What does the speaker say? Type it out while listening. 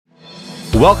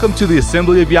Welcome to the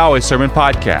Assembly of Yahweh Sermon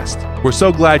Podcast. We're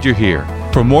so glad you're here.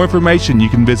 For more information, you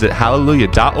can visit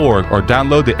hallelujah.org or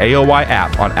download the AOY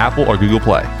app on Apple or Google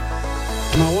Play.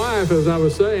 My wife, as I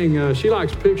was saying, she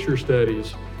likes picture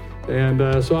studies.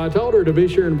 And so I told her to be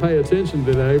sure and pay attention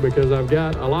today because I've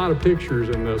got a lot of pictures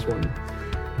in this one.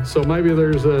 So maybe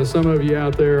there's some of you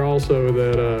out there also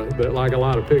that like a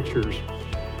lot of pictures.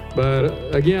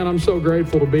 But again, I'm so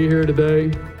grateful to be here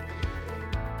today.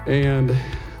 And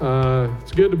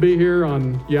it's good to be here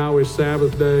on Yahweh's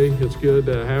Sabbath day. It's good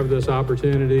to have this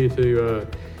opportunity to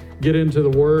get into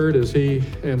the Word and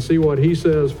see what He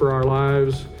says for our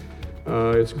lives.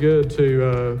 It's good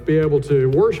to be able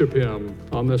to worship Him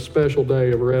on this special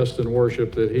day of rest and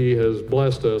worship that He has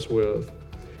blessed us with.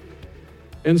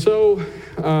 And so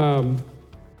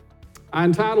I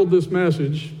entitled this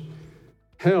message,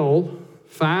 Hell,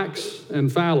 Facts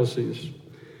and Fallacies.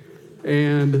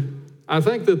 And I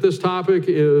think that this topic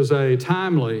is a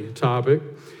timely topic.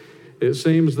 It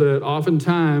seems that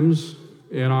oftentimes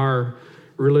in our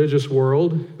religious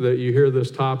world that you hear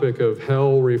this topic of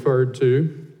hell referred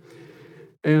to.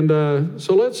 And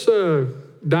so let's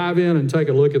dive in and take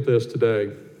a look at this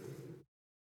today.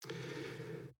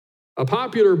 A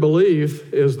popular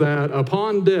belief is that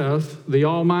upon death, the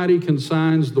Almighty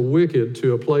consigns the wicked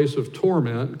to a place of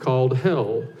torment called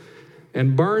hell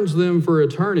and burns them for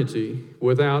eternity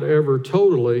without ever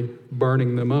totally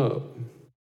burning them up.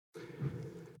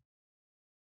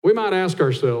 We might ask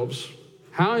ourselves,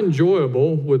 how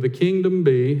enjoyable would the kingdom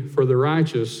be for the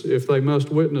righteous if they must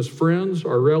witness friends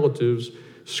or relatives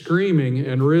screaming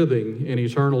and writhing in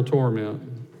eternal torment?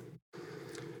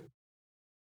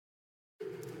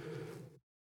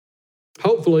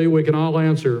 Hopefully, we can all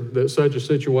answer that such a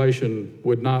situation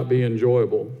would not be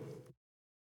enjoyable.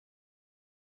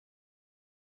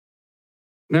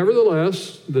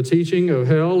 Nevertheless, the teaching of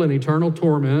hell and eternal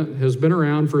torment has been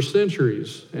around for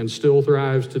centuries and still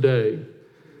thrives today.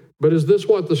 But is this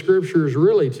what the Scriptures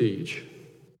really teach?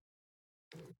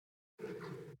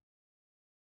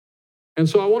 And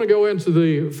so I want to go into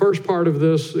the first part of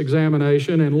this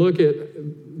examination and look at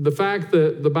the fact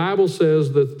that the Bible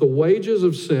says that the wages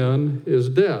of sin is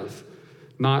death,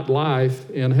 not life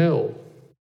in hell.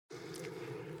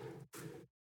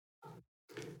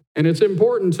 And it's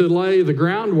important to lay the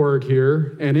groundwork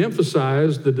here and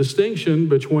emphasize the distinction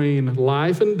between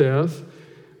life and death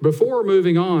before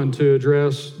moving on to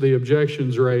address the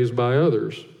objections raised by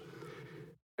others.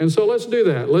 And so let's do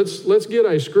that. Let's get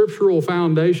a scriptural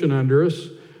foundation under us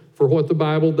for what the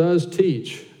Bible does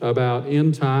teach about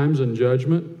end times and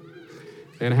judgment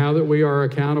and how that we are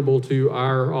accountable to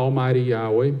our Almighty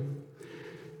Yahweh.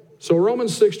 So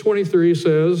Romans 6:23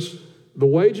 says, "The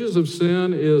wages of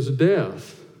sin is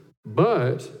death,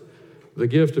 but the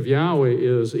gift of Yahweh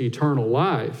is eternal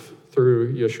life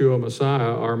through Yeshua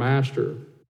Messiah, our Master."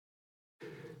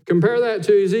 Compare that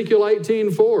to Ezekiel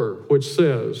 18:4, which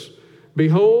says,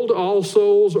 "Behold, all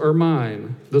souls are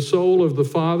mine. The soul of the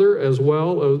Father as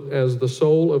well as the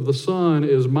soul of the Son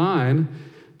is mine.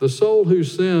 The soul who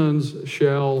sins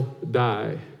shall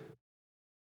die."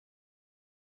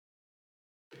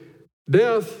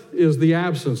 Death is the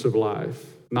absence of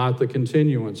life, not the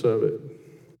continuance of it.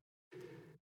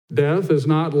 Death is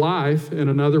not life in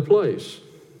another place.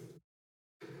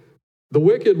 The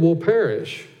wicked will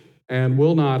perish and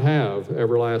will not have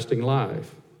everlasting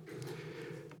life.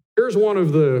 Here's one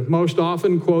of the most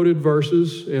often quoted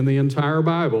verses in the entire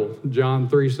Bible, John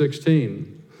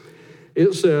 3:16.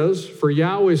 It says, "For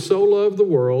Yahweh so loved the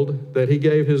world that he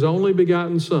gave his only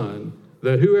begotten Son,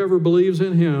 that whoever believes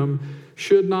in him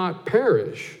should not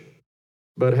perish,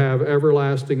 but have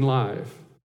everlasting life."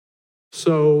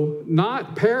 So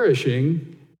not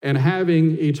perishing and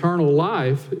having eternal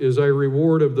life is a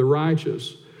reward of the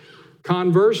righteous.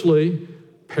 Conversely,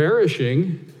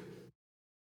 perishing,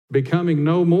 becoming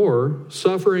no more,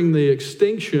 suffering the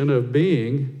extinction of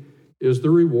being, is the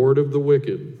reward of the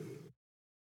wicked.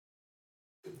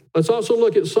 Let's also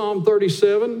look at Psalm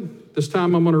 37. This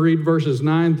time I'm going to read verses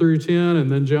 9 through 10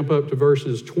 and then jump up to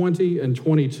verses 20 and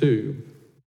 22.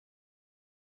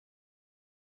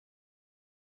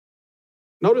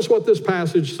 Notice what this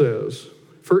passage says.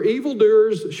 "For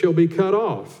evildoers shall be cut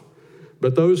off,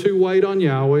 but those who wait on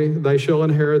Yahweh, they shall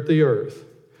inherit the earth.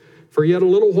 For yet a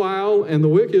little while, and the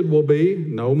wicked will be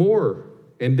no more.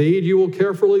 Indeed, you will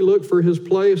carefully look for his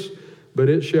place, but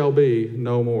it shall be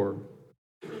no more.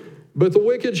 But the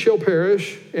wicked shall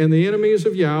perish, and the enemies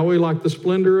of Yahweh, like the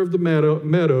splendor of the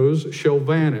meadows, shall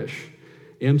vanish.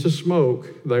 Into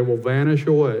smoke they will vanish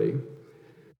away.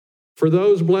 For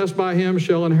those blessed by him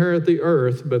shall inherit the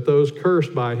earth, but those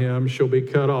cursed by him shall be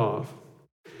cut off.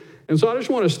 And so I just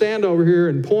want to stand over here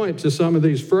and point to some of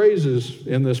these phrases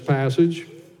in this passage.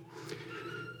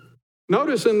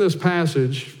 Notice in this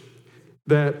passage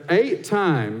that 8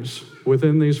 times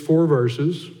within these 4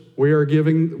 verses, we are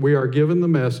given the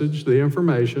message, the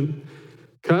information,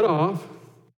 cut off,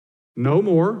 no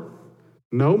more,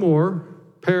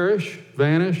 perish,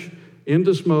 vanish,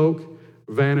 into smoke,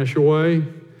 vanish away,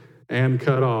 and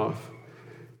cut off.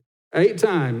 8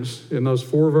 times in those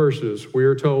 4 verses, we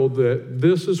are told that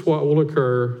this is what will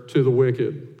occur to the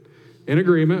wicked, in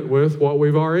agreement with what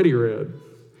we've already read.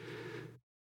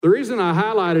 The reason I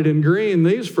highlighted in green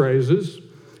these phrases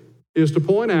is to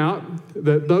point out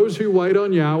that those who wait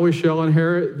on Yahweh shall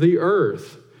inherit the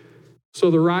earth.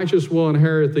 So the righteous will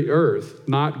inherit the earth,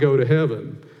 not go to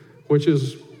heaven, which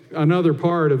is another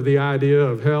part of the idea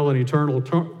of hell and eternal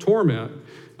torment.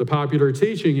 The popular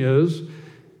teaching is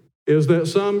that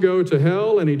some go to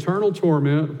hell and eternal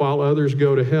torment while others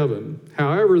go to heaven.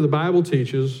 However, the Bible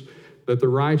teaches that the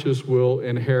righteous will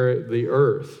inherit the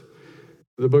earth.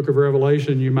 The book of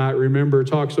Revelation, you might remember,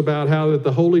 talks about how that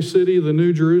the holy city, the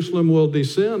New Jerusalem, will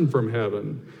descend from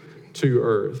heaven to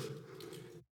earth.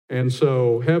 And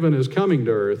so heaven is coming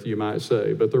to earth, you might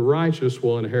say, but the righteous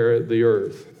will inherit the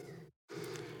earth.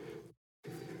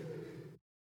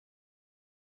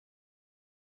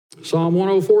 Psalm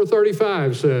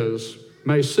 104:35 says,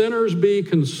 "May sinners be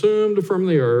consumed from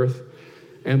the earth,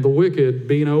 and the wicked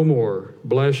be no more.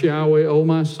 Bless Yahweh, O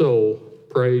my soul,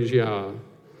 praise Yah."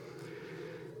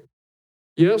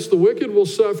 Yes, the wicked will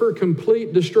suffer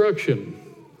complete destruction.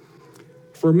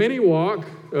 For many walk,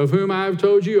 of whom I have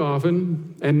told you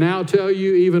often, and now tell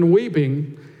you even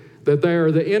weeping, that they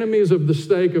are the enemies of the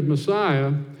stake of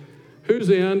Messiah, whose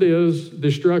end is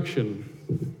destruction.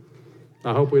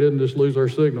 I hope we didn't just lose our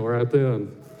signal right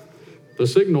then. The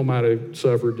signal might have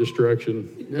suffered destruction.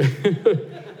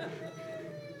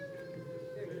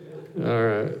 All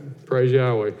right, praise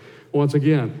Yahweh once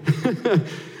again.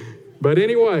 But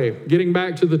anyway, getting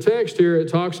back to the text here, it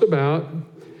talks about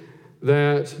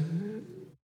that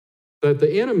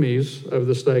the enemies of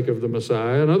the stake of the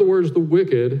Messiah, in other words, the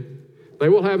wicked, they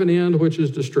will have an end which is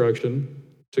destruction.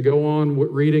 To go on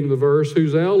reading the verse,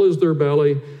 whose L is their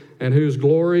belly, and whose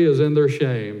glory is in their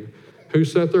shame, who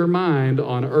set their mind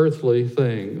on earthly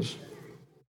things.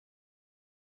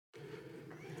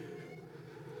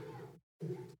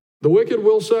 The wicked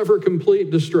will suffer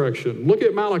complete destruction. Look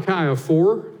at Malachi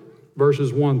 4,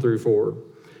 verses 1 through 4.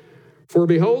 "For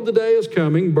behold, the day is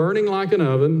coming, burning like an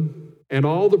oven, and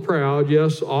all the proud,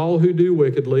 yes, all who do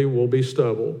wickedly, will be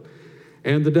stubble.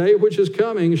 And the day which is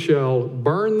coming shall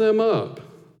burn them up,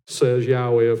 says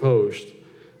Yahweh of hosts,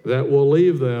 that will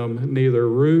leave them neither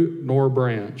root nor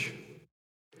branch.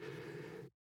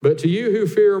 But to you who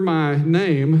fear my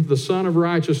name, the Son of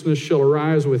Righteousness shall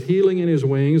arise with healing in his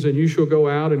wings, and you shall go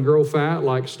out and grow fat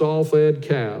like stall-fed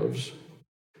calves.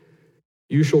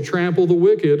 You shall trample the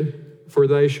wicked, for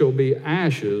they shall be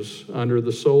ashes under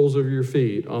the soles of your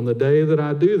feet on the day that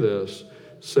I do this,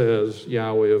 says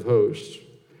Yahweh of hosts.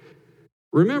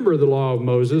 Remember the law of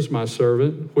Moses, my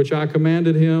servant, which I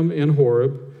commanded him in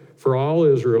Horeb for all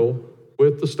Israel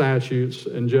with the statutes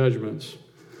and judgments."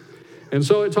 And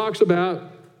so it talks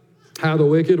about how the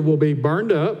wicked will be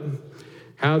burned up,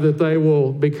 how that they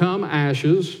will become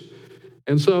ashes.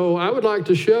 And so I would like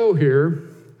to show here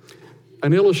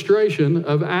an illustration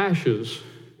of ashes.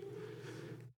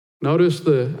 Notice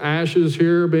the ashes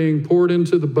here being poured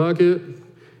into the bucket.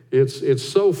 It's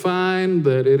so fine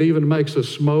that it even makes a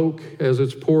smoke as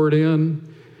it's poured in.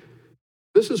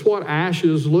 This is what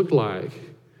ashes look like.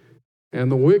 And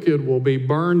the wicked will be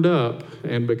burned up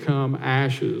and become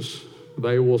ashes.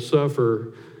 They will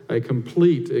suffer a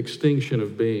complete extinction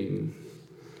of being.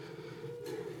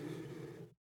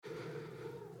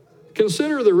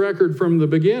 Consider the record from the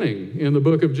beginning in the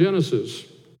book of Genesis.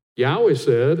 Yahweh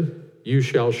said, "You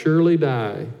shall surely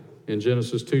die," in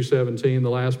Genesis 2:17, the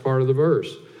last part of the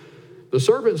verse. The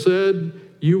serpent said,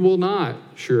 "You will not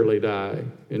surely die,"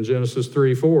 in Genesis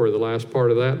 3:4, the last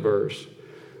part of that verse.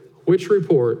 Which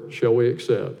report shall we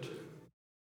accept?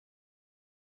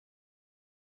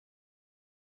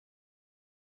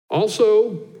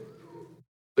 Also,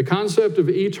 the concept of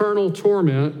eternal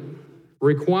torment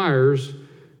requires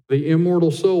the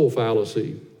immortal soul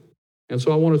fallacy. And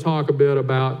so I want to talk a bit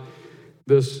about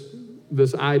this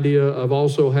idea of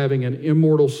also having an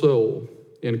immortal soul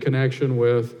in connection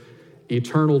with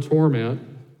eternal torment.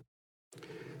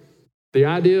 The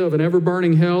idea of an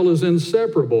ever-burning hell is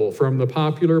inseparable from the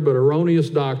popular but erroneous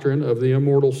doctrine of the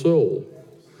immortal soul.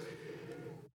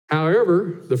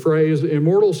 However, the phrase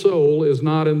immortal soul is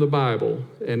not in the Bible,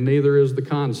 and neither is the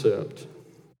concept.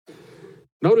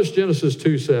 Notice Genesis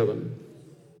 2:7.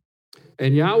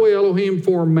 And Yahweh Elohim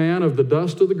formed man of the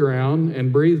dust of the ground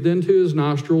and breathed into his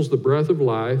nostrils the breath of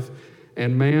life,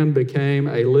 and man became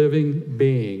a living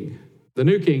being. The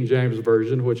New King James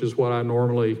Version, which is what I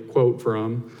normally quote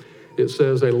from, it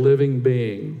says a living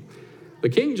being. The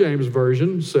King James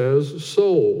Version says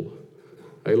soul,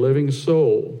 a living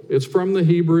soul. It's from the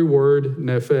Hebrew word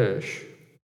nephesh.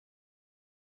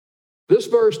 This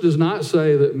verse does not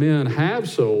say that men have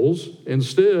souls.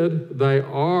 Instead, they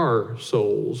are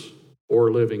souls or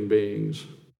living beings.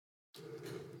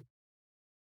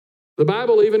 The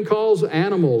Bible even calls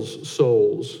animals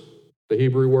souls, the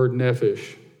Hebrew word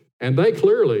nephesh, and they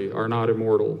clearly are not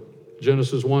immortal.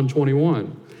 Genesis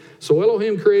 1:21. So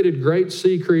Elohim created great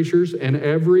sea creatures and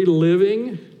every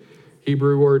living,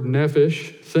 Hebrew word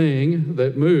nephesh, thing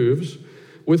that moves,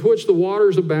 with which the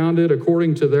waters abounded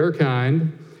according to their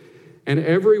kind, and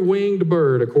every winged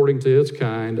bird according to its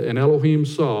kind, and Elohim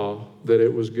saw that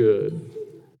it was good.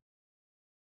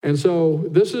 And so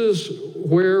this is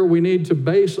where we need to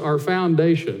base our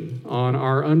foundation on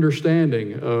our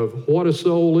understanding of what a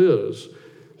soul is,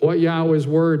 what Yahweh's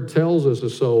word tells us a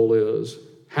soul is,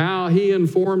 how he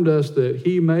informed us that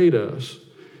he made us,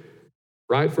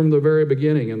 right from the very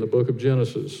beginning in the book of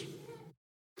Genesis.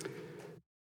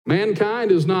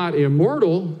 Mankind is not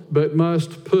immortal, but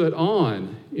must put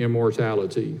on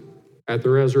immortality at the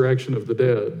resurrection of the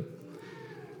dead.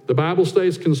 The Bible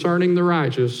states concerning the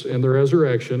righteous in the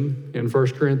resurrection in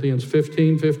 1 Corinthians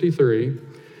 15:53,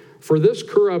 for this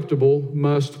corruptible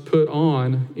must put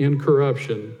on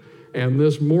incorruption, and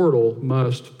this mortal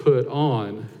must put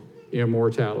on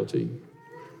immortality.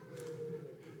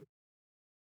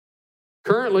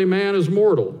 Currently, man is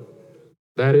mortal.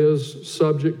 That is,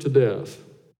 subject to death.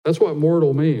 That's what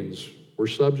mortal means. We're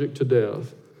subject to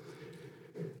death.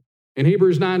 In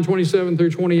Hebrews 9:27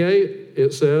 through 28,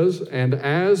 it says, and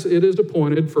as it is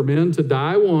appointed for men to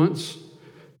die once,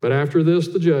 but after this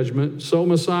the judgment, so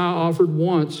Messiah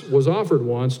was offered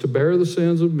once to bear the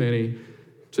sins of many.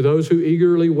 To those who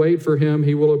eagerly wait for him,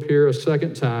 he will appear a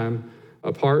second time,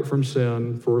 apart from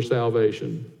sin, for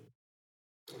salvation.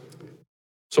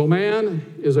 So man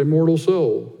is a mortal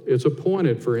soul. It's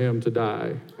appointed for him to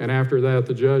die, and after that,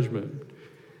 the judgment.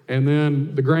 And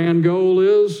then the grand goal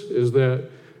is that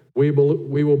we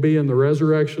will be in the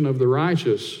resurrection of the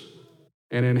righteous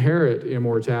and inherit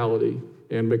immortality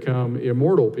and become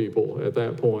immortal people at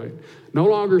that point. No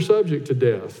longer subject to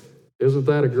death. Isn't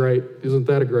that a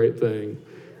great thing?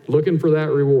 Looking for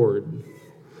that reward.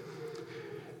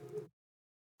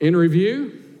 In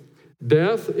review,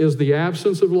 death is the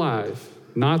absence of life,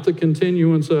 not the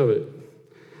continuance of it.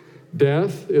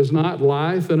 Death is not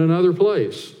life in another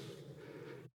place.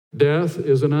 Death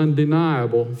is an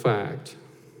undeniable fact.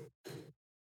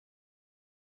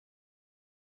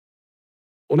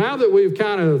 Well, now that we've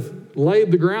kind of laid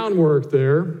the groundwork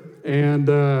there and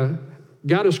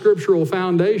got a scriptural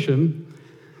foundation,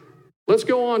 let's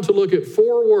go on to look at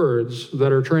 4 words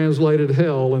that are translated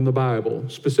hell in the Bible.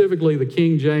 Specifically, the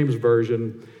King James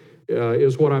Version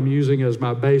is what I'm using as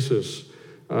my basis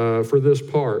for this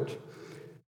part.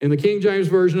 In the King James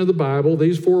Version of the Bible,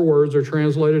 these 4 words are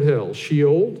translated hell.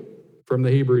 Sheol from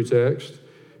the Hebrew text,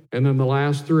 and then the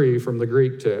last 3 from the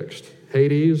Greek text.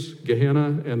 Hades,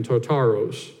 Gehenna, and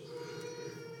Tartaros.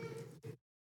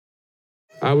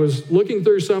 I was looking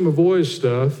through some of Voy's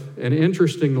stuff, and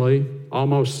interestingly,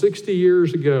 almost 60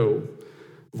 years ago,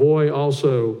 Voy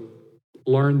also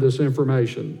learned this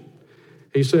information.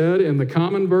 He said, in the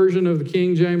common version of the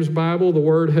King James Bible, the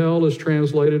word hell is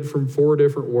translated from 4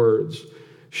 different words: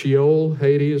 Sheol,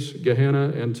 Hades, Gehenna,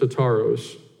 and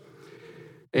Tartaros.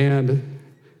 And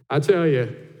I tell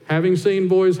you, having seen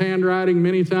Voy's handwriting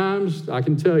many times, I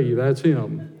can tell you that's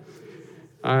him.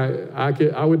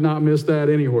 I would not miss that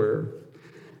anywhere.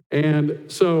 And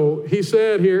so he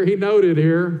noted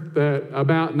here that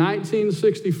about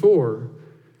 1964,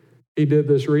 he did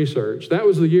this research. That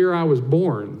was the year I was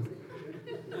born.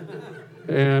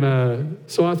 And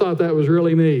so I thought that was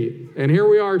really neat. And here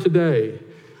we are today,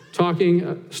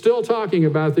 still talking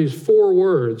about these 4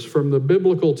 words from the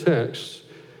biblical texts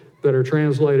that are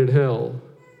translated hell,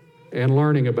 and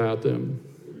learning about them.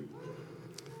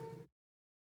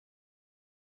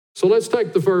 So let's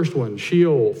take the first one,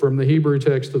 Sheol, from the Hebrew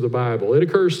text of the Bible. It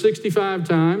occurs 65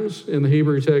 times in the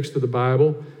Hebrew text of the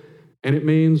Bible, and it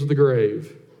means the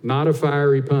grave, not a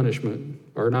fiery punishment,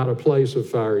 or not a place of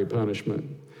fiery punishment.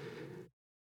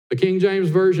 The King James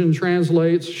Version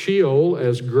translates Sheol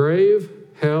as grave,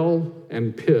 hell,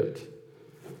 and pit.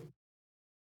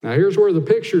 Now here's where the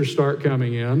pictures start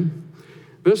coming in.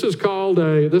 This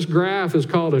graph is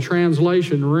called a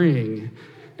translation ring.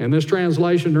 And this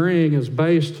translation ring is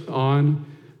based on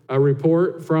a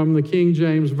report from the King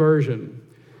James Version.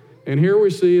 And here we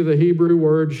see the Hebrew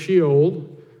word Sheol,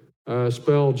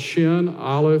 spelled Shin,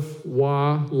 Aleph,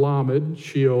 Wa, Lamed,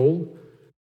 Sheol.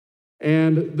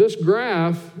 And this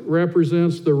graph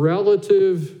represents the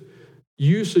relative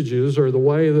usages, or the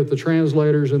way that the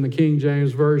translators in the King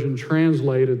James Version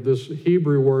translated this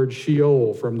Hebrew word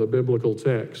Sheol from the biblical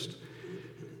text.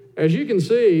 As you can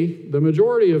see, the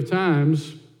majority of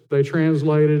times they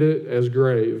translated it as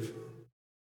grave.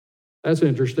 That's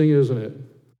interesting, isn't it?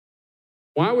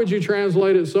 Why would you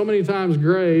translate it so many times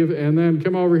grave and then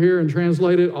come over here and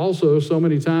translate it also so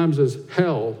many times as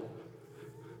hell?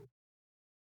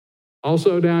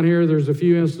 Also down here, there's a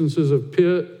few instances of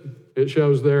pit. It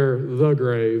shows there the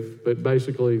grave, but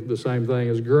basically the same thing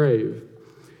as grave.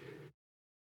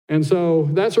 And so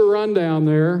that's a rundown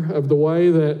there of the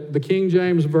way that the King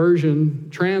James Version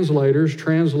translators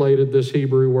translated this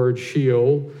Hebrew word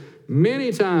Sheol.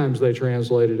 Many times they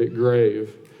translated it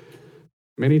grave.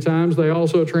 Many times they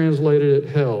also translated it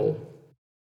hell.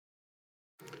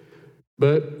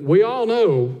 But we all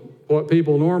know what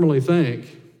people normally think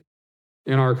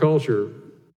in our culture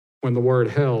when the word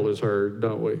hell is heard,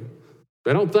 don't we?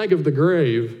 They don't think of the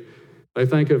grave. They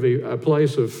think of a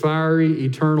place of fiery,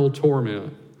 eternal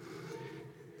torment.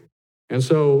 And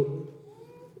so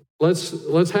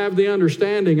let's have the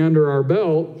understanding under our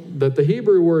belt that the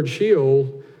Hebrew word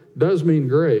Sheol does mean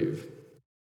grave.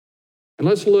 And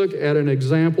let's look at an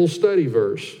example study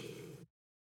verse.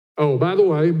 Oh, by the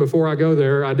way, before I go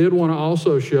there, I did want to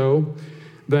also show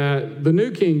that the New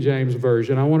King James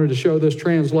Version, I wanted to show this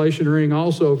translation ring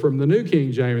also from the New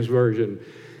King James Version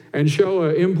and show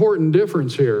an important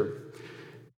difference here.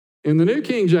 In the New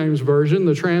King James Version,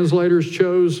 the translators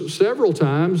chose several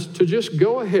times to just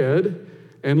go ahead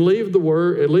and leave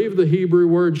the Hebrew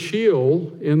word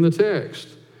Sheol in the text.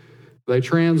 They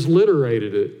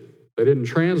transliterated it. They didn't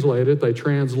translate it, they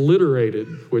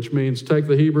transliterated, which means take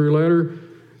the Hebrew letter,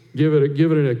 give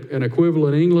it an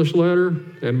equivalent English letter,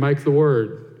 and make the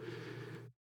word.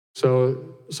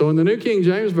 So in the New King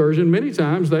James Version, many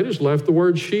times they just left the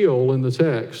word Sheol in the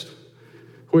text,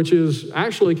 which is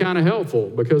actually kind of helpful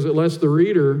because it lets the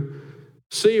reader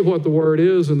see what the word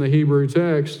is in the Hebrew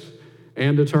text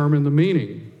and determine the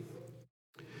meaning.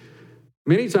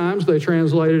 Many times they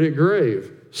translated it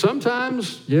grave.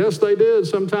 Sometimes, yes, they did.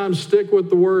 Sometimes stick with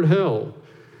the word hell,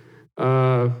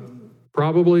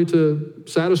 probably to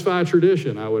satisfy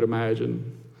tradition, I would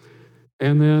imagine.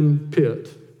 And then pit.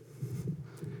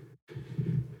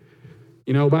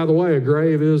 You know, by the way, a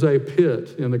grave is a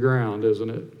pit in the ground, isn't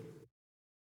it?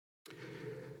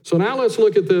 So now let's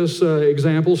look at this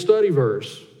example study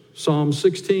verse, Psalm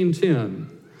 16:10.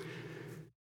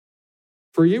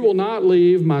 For you will not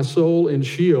leave my soul in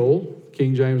Sheol,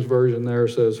 King James Version there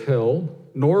says hell,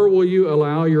 nor will you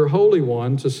allow your Holy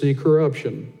One to see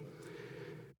corruption.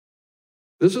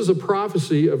 This is a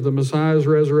prophecy of the Messiah's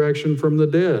resurrection from the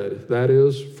dead, that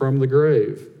is, from the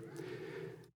grave.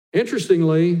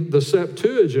 Interestingly, the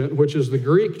Septuagint, which is the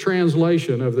Greek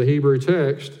translation of the Hebrew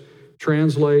text,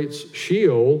 translates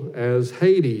Sheol as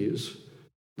Hades,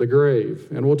 the grave.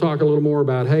 And we'll talk a little more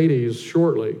about Hades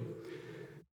shortly.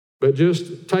 But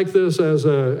just take this as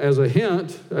a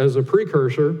hint, as a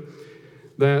precursor,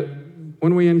 that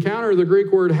when we encounter the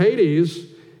Greek word Hades,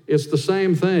 it's the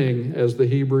same thing as the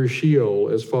Hebrew Sheol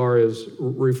as far as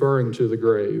referring to the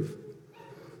grave.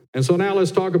 And so now let's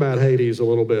talk about Hades a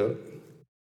little bit.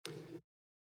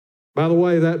 By the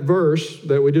way, that verse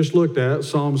that we just looked at,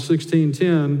 Psalm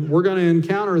 16:10, we're going to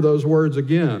encounter those words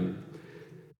again.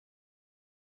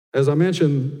 As I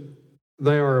mentioned,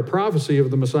 they are a prophecy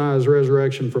of the Messiah's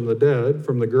resurrection from the dead,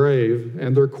 from the grave,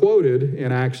 and they're quoted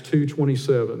in Acts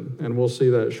 2:27, and we'll see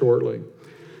that shortly.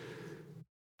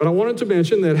 But I wanted to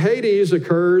mention that Hades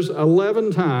occurs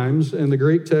 11 times in the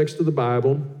Greek text of the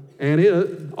Bible, and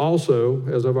it also,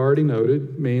 as I've already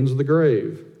noted, means the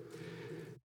grave.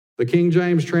 The King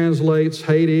James translates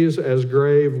Hades as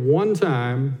grave 1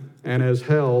 time and as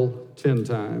hell 10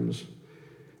 times.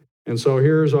 And so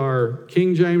here's our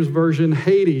King James Version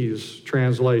Hades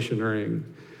translation ring.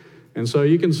 And so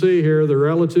you can see here the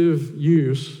relative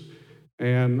use,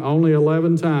 and only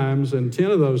 11 times, and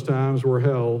 10 of those times were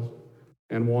hell,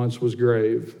 and once was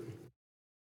grave.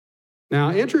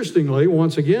 Now, interestingly,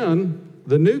 once again,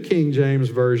 the New King James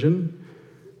Version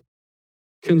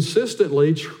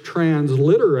consistently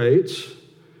transliterates.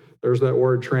 There's that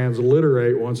word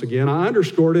transliterate once again. I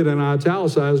underscored it and I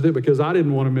italicized it because I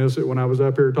didn't want to miss it when I was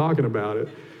up here talking about it.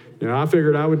 You know, I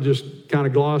figured I would just kind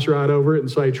of gloss right over it and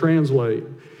say translate.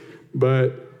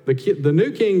 But the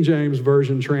New King James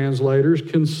Version translators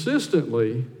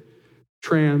consistently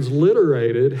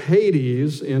transliterated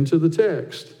Hades into the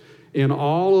text. in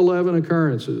all 11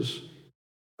 occurrences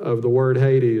of the word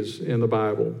Hades in the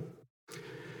Bible.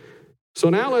 So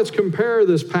now let's compare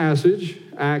this passage,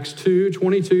 Acts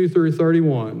 2:22 through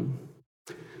 31.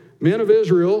 Men of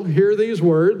Israel, hear these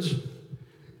words.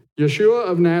 Yeshua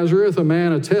of Nazareth, a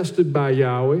man attested by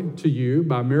Yahweh to you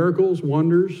by miracles,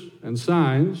 wonders, and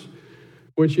signs,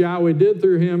 which Yahweh did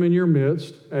through him in your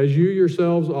midst, as you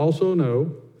yourselves also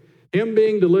know, him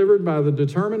being delivered by the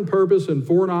determined purpose and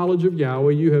foreknowledge of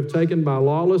Yahweh, you have taken by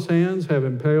lawless hands, have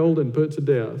impaled and put to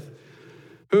death,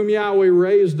 whom Yahweh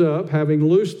raised up, having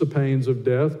loosed the pains of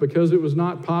death, because it was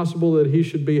not possible that he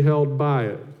should be held by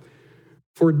it.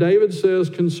 For David says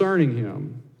concerning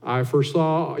him, I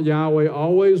foresaw Yahweh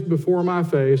always before my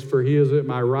face, for he is at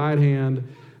my right hand,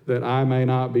 that I may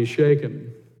not be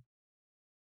shaken.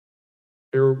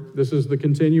 Here, this is the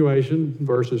continuation,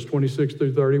 verses 26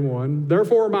 through 31.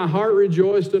 Therefore my heart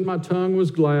rejoiced and my tongue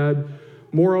was glad.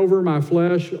 Moreover, my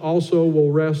flesh also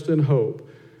will rest in hope.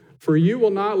 For you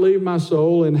will not leave my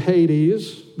soul in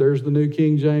Hades. There's the New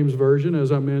King James Version,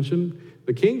 as I mentioned.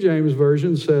 The King James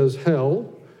Version says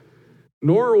hell.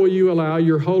 Nor will you allow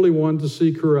your Holy One to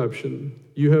see corruption.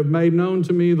 You have made known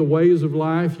to me the ways of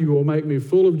life. You will make me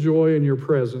full of joy in your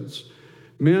presence.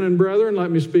 Men and brethren,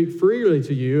 let me speak freely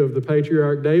to you of the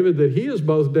patriarch David, that he is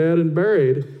both dead and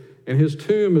buried, and his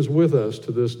tomb is with us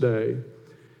to this day.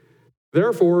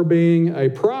 Therefore, being a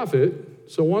prophet,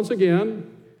 so once again,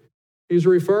 he's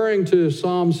referring to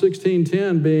Psalm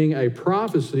 16:10 being a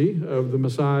prophecy of the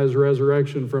Messiah's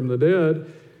resurrection from the dead.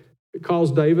 It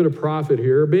calls David a prophet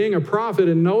here. Being a prophet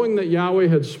and knowing that Yahweh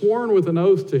had sworn with an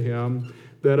oath to him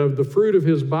that of the fruit of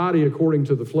his body according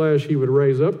to the flesh he would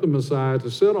raise up the Messiah to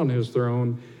sit on his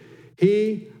throne,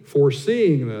 he,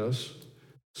 foreseeing this,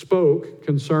 spoke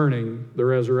concerning the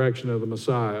resurrection of the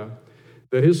Messiah,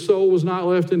 that his soul was not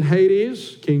left in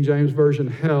Hades, King James Version,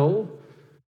 hell,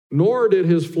 nor did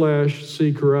his flesh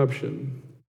see corruption.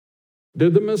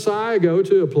 Did the Messiah go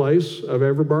to a place of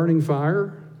ever-burning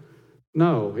fire?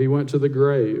 No, he went to the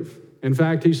grave. In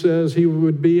fact, he says he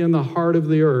would be in the heart of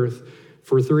the earth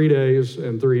for 3 days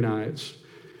and 3 nights.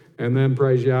 And then,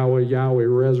 praise Yahweh, Yahweh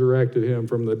resurrected him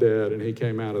from the dead, and he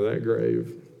came out of that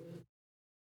grave.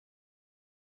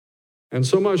 And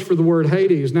so much for the word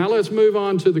Hades. Now let's move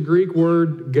on to the Greek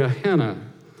word Gehenna.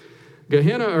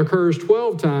 Gehenna occurs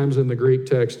 12 times in the Greek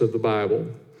text of the Bible.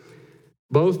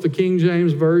 Both the King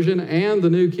James Version and the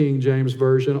New King James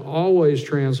Version always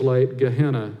translate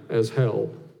Gehenna as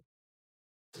hell.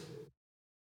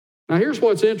 Now here's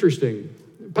what's interesting.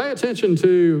 Pay attention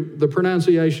to the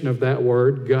pronunciation of that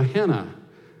word, Gehenna.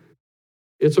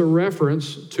 It's a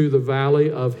reference to the valley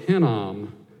of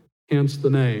Hinnom, hence the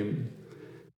name.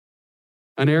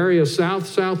 An area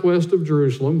southwest of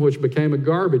Jerusalem, which became a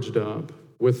garbage dump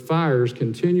with fires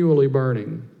continually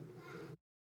burning.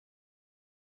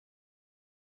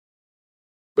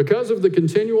 Because of the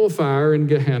continual fire in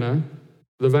Gehenna,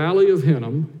 the valley of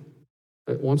Hinnom,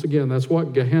 once again, that's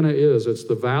what Gehenna is. It's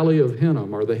the valley of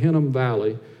Hinnom, or the Hinnom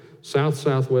Valley,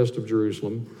 southwest of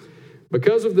Jerusalem.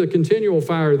 Because of the continual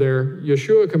fire there,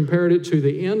 Yeshua compared it to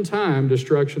the end-time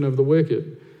destruction of the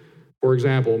wicked. For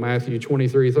example, Matthew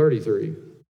 23:33.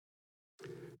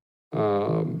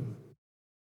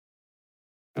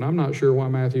 And I'm not sure why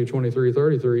Matthew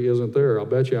 23:33 isn't there. I'll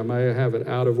bet you I may have it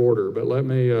out of order, but let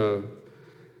me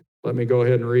go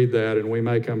ahead and read that, and we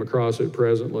may come across it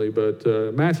presently. But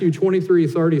Matthew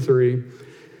 23:33,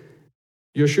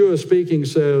 Yeshua speaking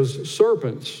says,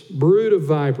 serpents, brood of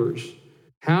vipers,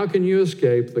 how can you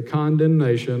escape the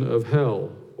condemnation of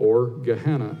hell, or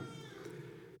Gehenna?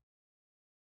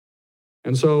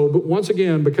 And so, but once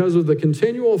again, because of the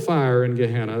continual fire in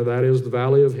Gehenna, that is the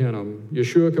valley of Hinnom,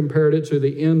 Yeshua compared it to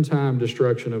the end-time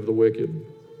destruction of the wicked.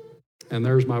 And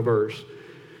there's my verse,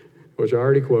 which I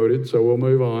already quoted, so we'll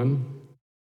move on.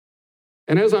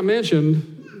 And as I mentioned,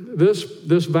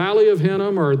 this valley of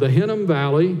Hinnom, or the Hinnom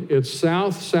Valley, it's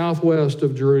southwest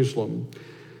of Jerusalem.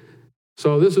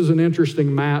 So this is an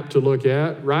interesting map to look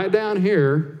at. Right down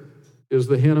here is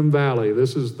the Hinnom Valley.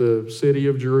 This is the city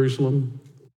of Jerusalem.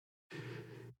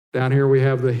 Down here we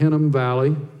have the Hinnom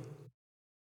Valley.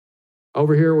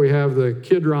 Over here we have the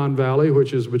Kidron Valley,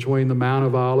 which is between the Mount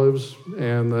of Olives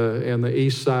and the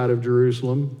east side of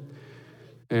Jerusalem.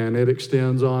 And it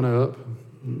extends on up,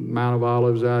 Mount of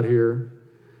Olives out here.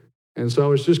 And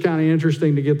so it's just kind of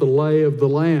interesting to get the lay of the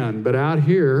land. But out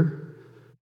here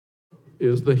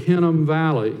is the Hinnom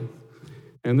Valley.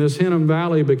 And this Hinnom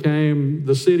Valley became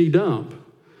the city dump.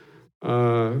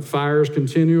 Fires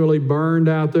continually burned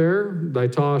out there. They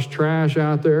tossed trash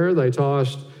out there. They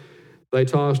tossed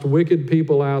wicked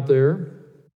people out there.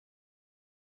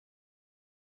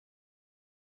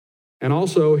 And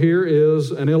also here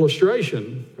is an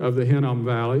illustration of the Hinnom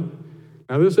Valley.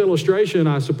 Now this illustration,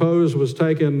 I suppose, was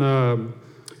taken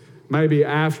maybe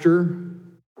after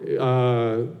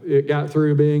it got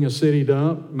through being a city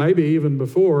dump, maybe even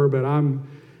before, but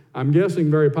I'm guessing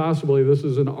very possibly this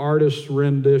is an artist's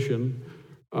rendition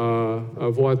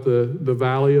of what the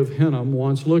Valley of Hinnom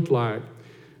once looked like.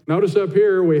 Notice up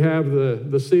here we have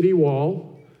the city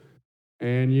wall,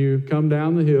 and you come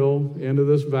down the hill into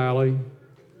this valley,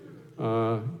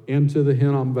 into the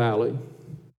Hinnom Valley.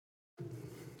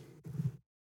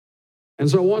 And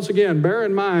so once again, bear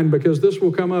in mind, because this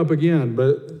will come up again,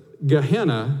 but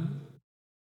Gehenna,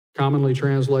 commonly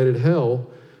translated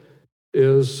hell,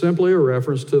 is simply a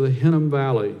reference to the Hinnom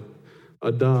Valley,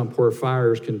 a dump where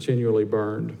fires continually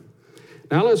burned.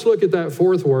 Now let's look at that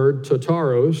fourth word,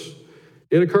 Tartaros.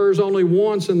 It occurs only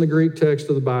once in the Greek text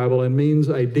of the Bible and means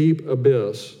a deep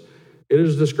abyss. It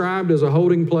is described as a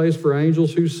holding place for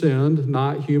angels who sinned,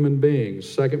 not human beings.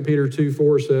 2 Peter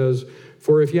 2:4 says,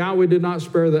 "For if Yahweh did not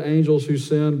spare the angels who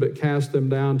sinned, but cast them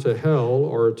down to hell,"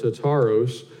 or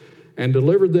Tartaros, "and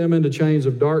delivered them into chains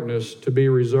of darkness to be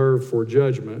reserved for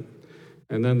judgment."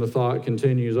 And then the thought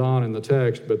continues on in the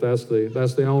text, but that's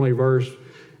the only verse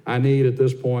I need at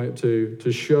this point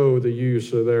to show the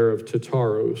use of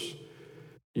Tartaros,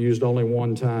 used only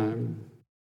one time.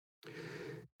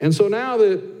 And so now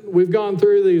that we've gone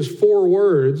through these four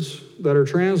words that are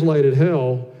translated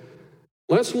hell,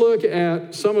 let's look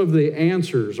at some of the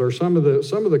answers or some of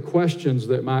the questions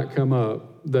that might come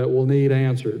up that will need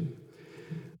answered.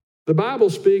 The Bible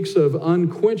speaks of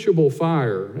unquenchable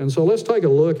fire, and so let's take a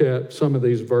look at some of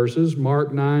these verses.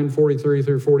 Mark 9:43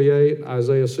 through 48,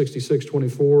 Isaiah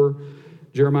 66:24,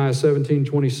 Jeremiah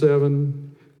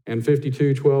 17:27, and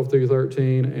 52:12 through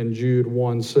 13, and Jude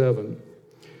 1:7.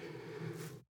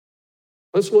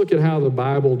 Let's look at how the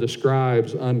Bible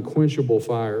describes unquenchable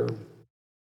fire.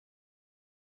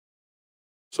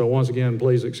 So once again,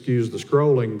 please excuse the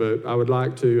scrolling, but I'd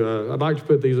like to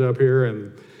put these up here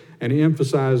and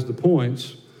emphasize the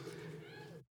points.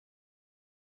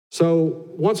 So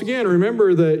once again,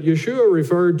 remember that Yeshua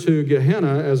referred to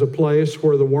Gehenna as a place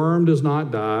where the worm does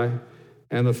not die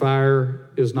and the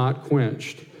fire is not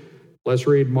quenched. Let's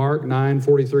read Mark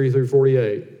 9:43 through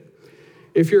 48.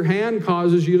 "If your hand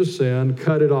causes you to sin,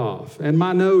 cut it off." And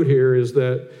my note here is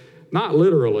that not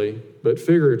literally, but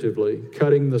figuratively,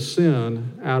 cutting the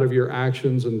sin out of your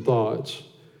actions and thoughts.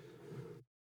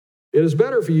 "It is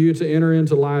better for you to enter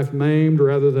into life maimed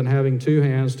rather than having two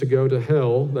hands to go to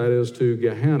hell," that is to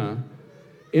Gehenna,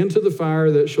 "into the fire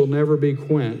that shall never be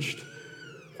quenched,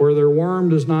 where their worm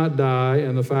does not die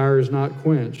and the fire is not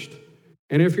quenched.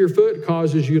 And if your foot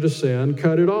causes you to sin,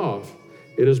 cut it off.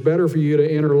 It is better for you to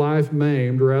enter life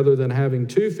maimed rather than having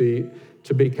 2 feet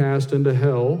to be cast into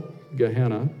hell,"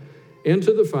 Gehenna,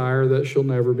 "into the fire that shall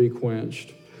never be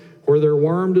quenched, where their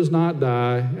worm does not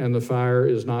die and the fire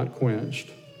is not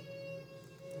quenched.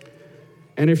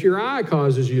 And if your eye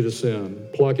causes you to sin,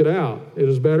 pluck it out. It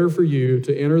is better for you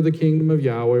to enter the kingdom of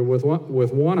Yahweh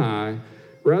with one eye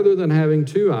rather than having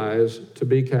 2 eyes to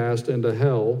be cast into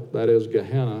hell," that is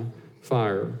Gehenna,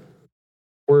 "fire,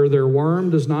 where their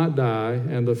worm does not die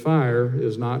and the fire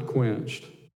is not quenched."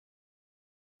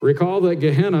 Recall that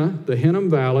Gehenna, the Hinnom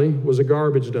Valley, was a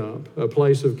garbage dump, a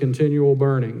place of continual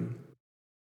burning.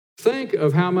 Think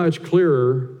of how much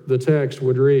clearer the text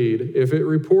would read if it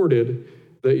reported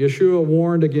that Yeshua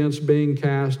warned against being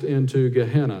cast into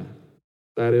Gehenna,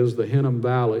 that is the Hinnom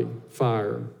Valley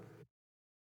fire,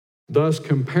 thus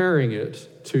comparing it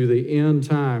to the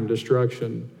end-time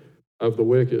destruction of the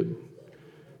wicked.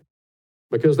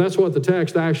 Because that's what the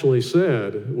text actually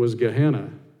said was Gehenna,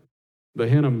 the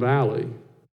Hinnom Valley.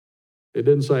 It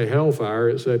didn't say hellfire,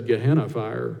 it said Gehenna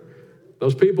fire.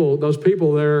 Those people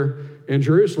there in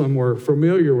Jerusalem were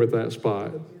familiar with that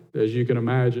spot, as you can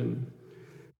imagine.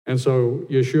 And so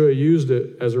Yeshua used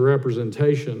it as a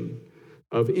representation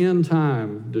of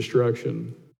end-time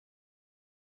destruction,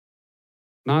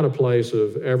 not a place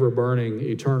of ever-burning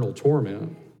eternal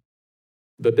torment.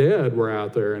 The dead were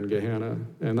out there in Gehenna,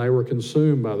 and they were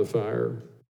consumed by the fire.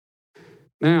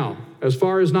 Now, as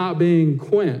far as not being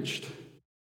quenched,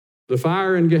 the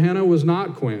fire in Gehenna was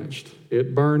not quenched.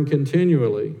 It burned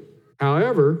continually.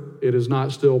 However, it is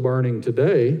not still burning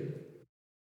today.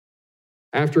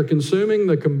 After consuming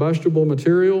the combustible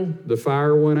material, the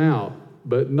fire went out,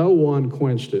 but no one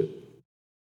quenched it.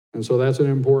 And so that's an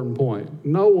important point.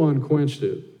 No one quenched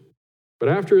it. But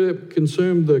after it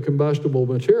consumed the combustible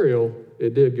material,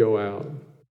 it did go out.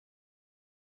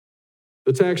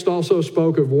 The text also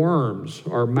spoke of worms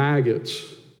or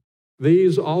maggots.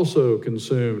 These also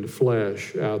consumed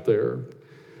flesh out there.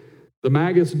 The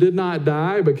maggots did not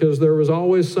die because there was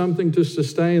always something to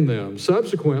sustain them.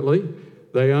 Subsequently,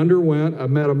 they underwent a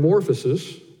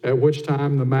metamorphosis, at which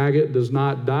time the maggot does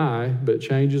not die but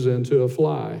changes into a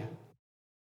fly.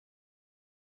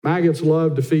 Maggots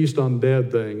love to feast on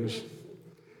dead things.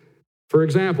 For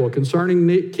example,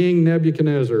 concerning King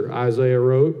Nebuchadnezzar, Isaiah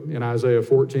wrote in Isaiah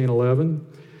 14:11,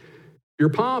 "Your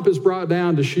pomp is brought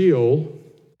down to Sheol,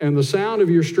 and the sound of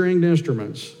your stringed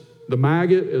instruments. The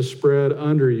maggot is spread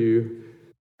under you,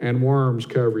 and worms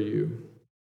cover you."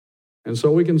 And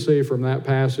so we can see from that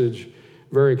passage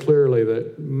very clearly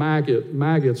that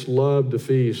maggots love to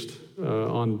feast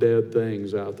on dead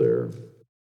things out there.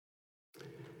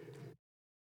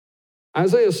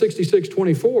 Isaiah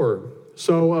 66:24.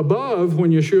 So above,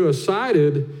 when Yeshua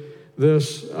cited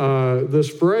this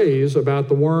phrase about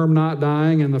the worm not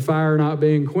dying and the fire not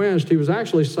being quenched, he was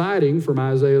actually citing from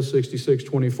Isaiah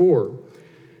 66:24,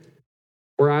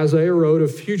 where Isaiah wrote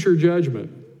of future judgment.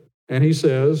 And he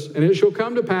says, "And it shall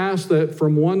come to pass that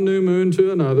from one new moon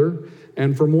to another,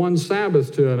 and from one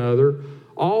Sabbath to another,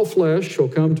 all flesh shall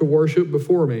come to worship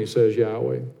before me, says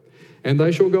Yahweh. And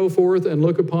they shall go forth and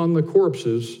look upon the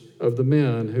corpses of the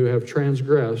men who have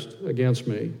transgressed against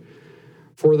me.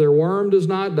 For their worm does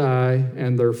not die,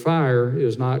 and their fire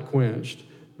is not quenched.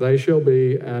 They shall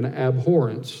be an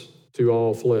abhorrence to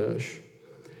all flesh."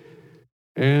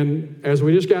 And as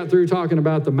we just got through talking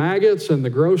about the maggots and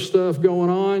the gross stuff going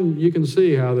on, you can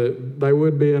see how that they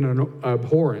would be an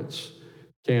abhorrence,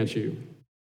 can't you?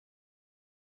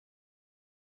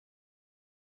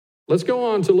 Let's go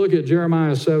on to look at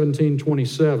Jeremiah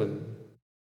 17:27.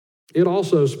 It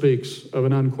also speaks of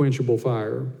an unquenchable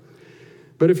fire.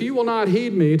 "But if you will not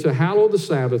heed me to hallow the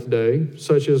Sabbath day,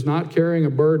 such as not carrying a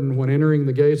burden when entering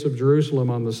the gates of Jerusalem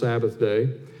on the Sabbath day,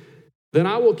 then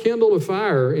I will kindle a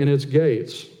fire in its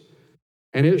gates,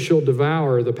 and it shall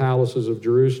devour the palaces of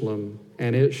Jerusalem,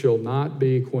 and it shall not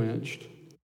be quenched."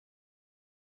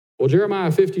 Well,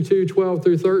 Jeremiah 52:12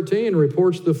 through 13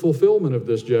 reports the fulfillment of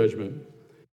this judgment.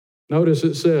 Notice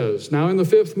it says, "Now in the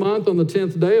 5th month, on the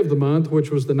 10th day of the month, which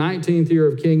was the 19th year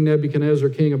of King Nebuchadnezzar,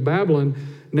 king of Babylon,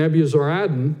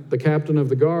 Nebuzaradan, the captain of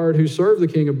the guard who served the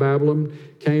king of Babylon,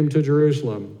 came to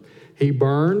Jerusalem. He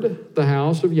burned the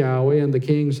house of Yahweh and the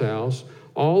king's house,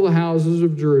 all the houses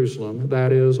of Jerusalem,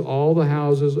 that is, all the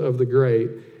houses of the great,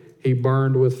 he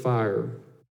burned with fire."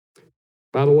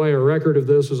 By the way, a record of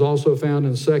this is also found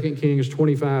in 2 Kings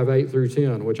 25:8 through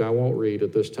 10, which I won't read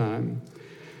at this time.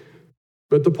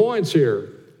 But the point's here.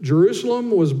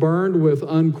 Jerusalem was burned with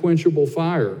unquenchable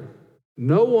fire.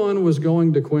 No one was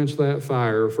going to quench that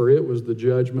fire, for it was the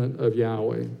judgment of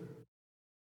Yahweh.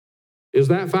 Is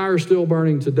that fire still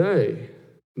burning today?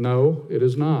 No, it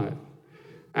is not.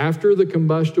 After the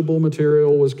combustible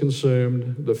material was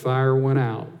consumed, the fire went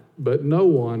out, but no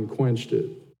one quenched it.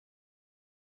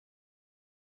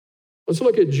 Let's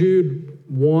look at Jude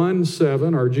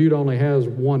 1:7, or Jude only has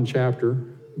one chapter,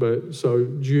 but so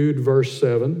Jude verse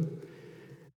 7.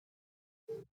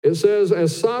 It says,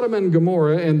 "As Sodom and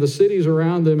Gomorrah and the cities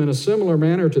around them in a similar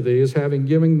manner to these, having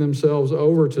given themselves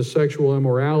over to sexual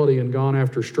immorality and gone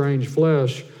after strange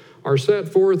flesh, are set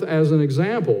forth as an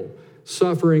example,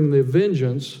 suffering the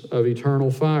vengeance of eternal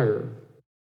fire."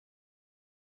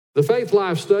 The Faith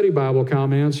Life Study Bible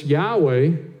comments,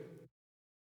 Yahweh,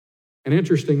 and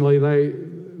interestingly,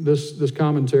 this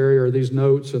commentary or these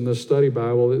notes in this study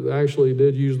Bible, it actually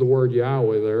did use the word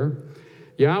Yahweh there.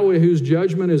 Yahweh, whose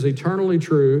judgment is eternally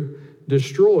true,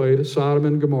 destroyed Sodom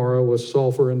and Gomorrah with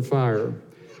sulfur and fire.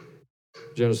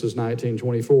 Genesis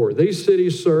 19:24. These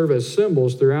cities serve as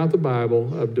symbols throughout the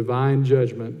Bible of divine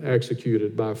judgment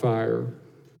executed by fire.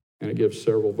 And it gives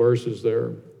several verses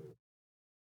there.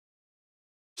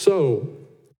 So,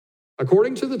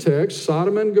 according to the text,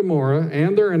 Sodom and Gomorrah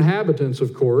and their inhabitants,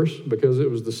 of course, because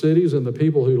it was the cities and the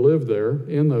people who lived there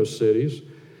in those cities,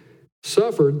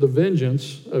 suffered the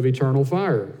vengeance of eternal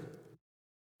fire.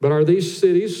 But are these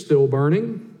cities still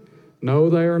burning? No,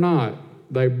 they are not.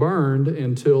 They burned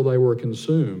until they were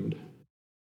consumed.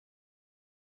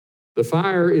 The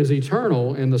fire is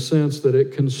eternal in the sense that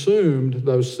it consumed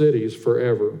those cities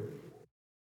forever.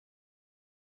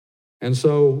 And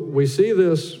so we see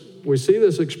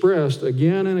this expressed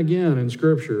again and again in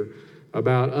Scripture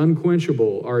about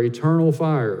unquenchable or eternal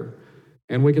fire.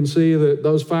 And we can see that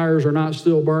those fires are not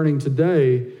still burning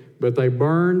today, but they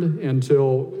burned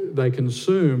until they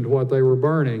consumed what they were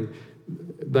burning.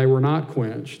 They were not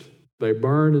quenched. They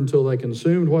burned until they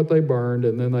consumed what they burned,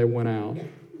 and then they went out.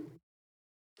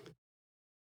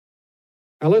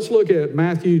 Now let's look at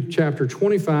Matthew chapter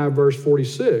 25, verse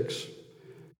 46.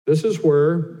 This is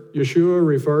where Yeshua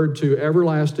referred to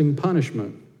everlasting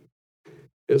punishment.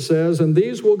 It says, "And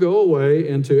these will go away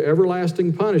into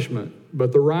everlasting punishment,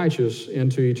 but the righteous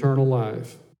into eternal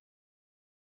life."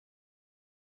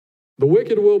 The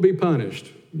wicked will be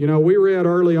punished. You know, we read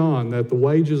early on that the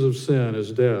wages of sin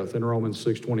is death in Romans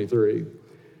 6:23.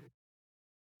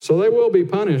 So they will be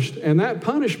punished, and that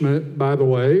punishment, by the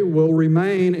way, will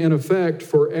remain in effect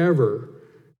forever.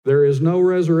 There is no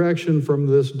resurrection from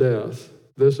this death.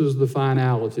 This is the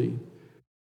finality.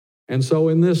 And so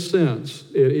in this sense,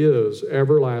 it is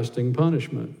everlasting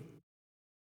punishment.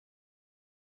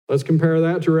 Let's compare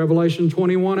that to Revelation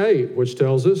 21:8, which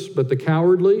tells us, "But the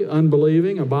cowardly,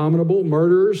 unbelieving, abominable,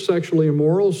 murderers, sexually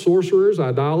immoral, sorcerers,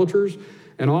 idolaters,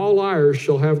 and all liars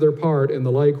shall have their part in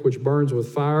the lake which burns with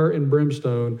fire and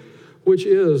brimstone, which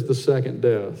is the second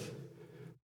death."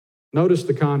 Notice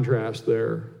the contrast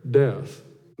there. Death,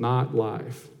 not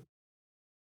life.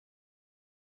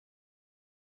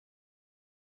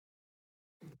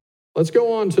 Let's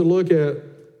go on to look at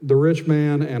the rich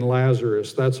man and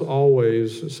Lazarus. That's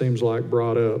always, it seems like,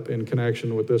 brought up in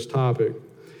connection with this topic.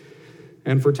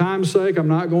 And for time's sake, I'm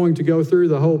not going to go through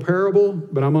the whole parable,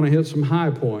 but I'm going to hit some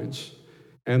high points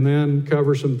and then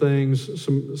cover some things,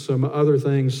 some other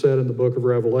things said in the book of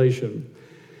Revelation.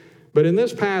 But in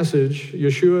this passage,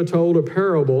 Yeshua told a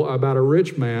parable about a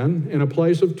rich man in a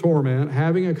place of torment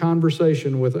having a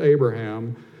conversation with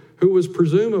Abraham, who was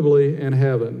presumably in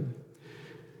heaven.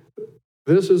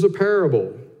 This is a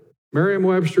parable.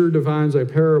 Merriam-Webster defines a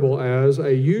parable as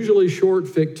a usually short,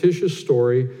 fictitious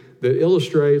story that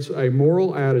illustrates a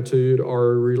moral attitude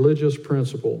or a religious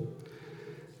principle.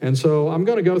 And so I'm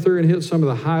going to go through and hit some of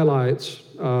the highlights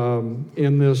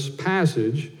in this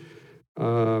passage.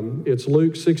 It's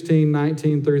Luke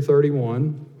 16:19 through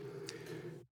 31.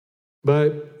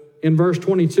 But in verse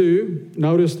 22,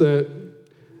 notice that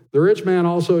the rich man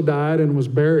also died and was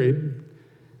buried,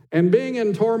 and being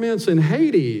in torments in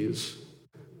Hades.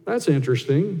 That's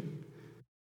interesting.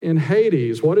 In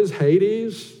Hades. What is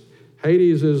Hades?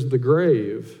 Hades is the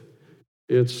grave.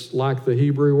 It's like the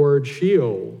Hebrew word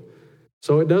Sheol.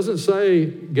 So it doesn't say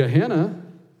Gehenna.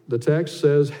 The text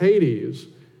says Hades.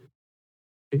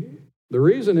 The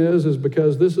reason is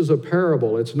because this is a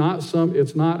parable. It's not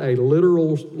a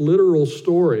literal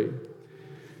story.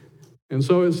 And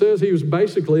so it says he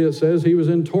was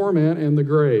in torment in the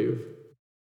grave.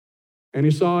 And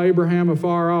he saw Abraham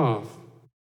afar off.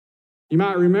 You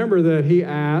might remember that he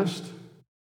asked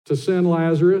to send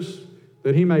Lazarus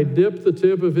that he may dip the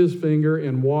tip of his finger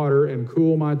in water and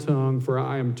cool my tongue, for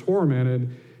I am tormented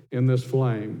in this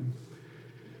flame.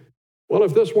 Well,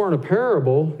 if this weren't a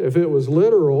parable, if it was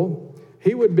literal,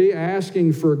 he would be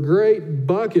asking for great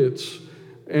buckets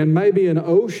and maybe an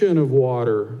ocean of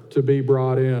water to be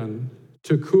brought in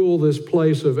to cool this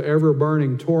place of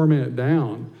ever-burning torment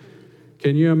down.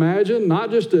 Can you imagine?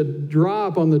 Not just a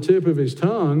drop on the tip of his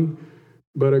tongue,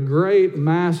 but a great,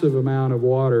 massive amount of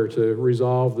water to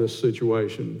resolve this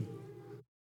situation.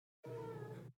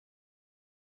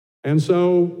 And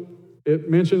so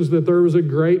it mentions that there was a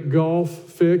great gulf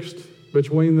fixed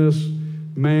between this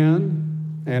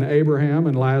man and Abraham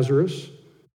and Lazarus.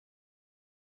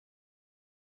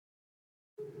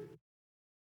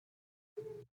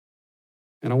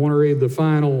 And I want to read the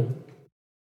final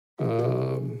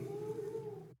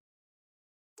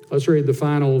let's read the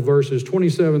final verses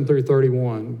 27 through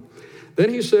 31. Then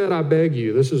he said, I beg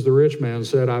you, this is the rich man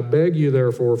said, I beg you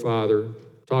therefore, Father,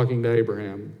 talking to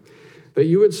Abraham, that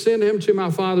you would send him to my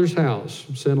father's house,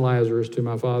 send Lazarus to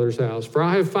my father's house. For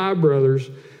I have 5 brothers,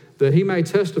 that he may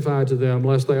testify to them,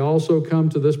 lest they also come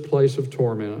to this place of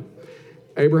torment.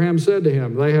 Abraham said to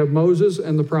him, they have Moses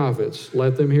and the prophets,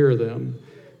 let them hear them.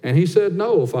 And he said,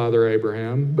 no, Father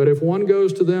Abraham, but if one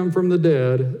goes to them from the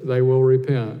dead, they will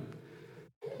repent.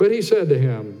 But he said to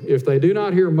him, if they do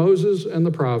not hear Moses and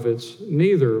the prophets,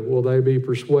 neither will they be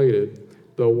persuaded,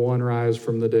 though one rise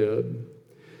from the dead.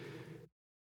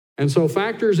 And so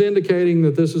factors indicating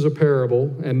that this is a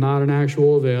parable and not an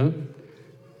actual event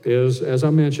is, as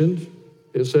I mentioned,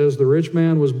 it says the rich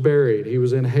man was buried. He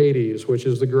was in Hades, which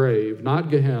is the grave, not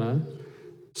Gehenna,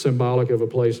 symbolic of a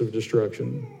place of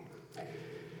destruction.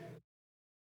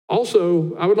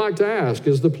 Also, I would like to ask,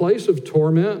 is the place of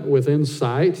torment within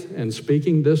sight and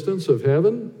speaking distance of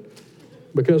heaven?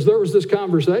 Because there was this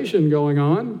conversation going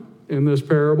on in this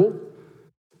parable.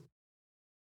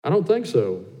 I don't think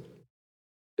so.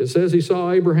 It says he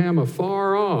saw Abraham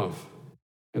afar off,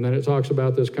 and then it talks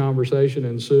about this conversation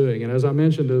ensuing. And as I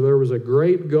mentioned, there was a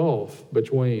great gulf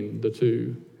between the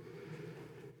two.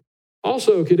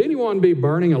 Also, could anyone be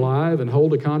burning alive and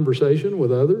hold a conversation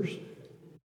with others?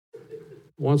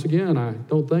 Once again, I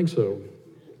don't think so.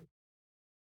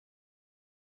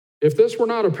 If this were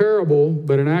not a parable,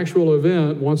 but an actual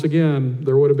event, once again,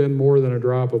 there would have been more than a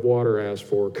drop of water asked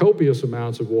for, copious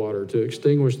amounts of water to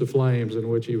extinguish the flames in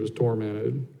which he was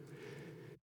tormented.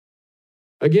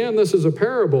 Again, this is a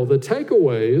parable. The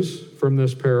takeaways from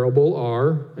this parable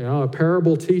are, a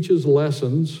parable teaches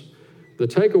lessons. The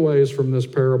takeaways from this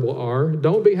parable are,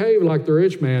 don't behave like the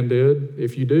rich man did.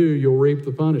 If you do, you'll reap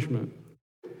the punishment.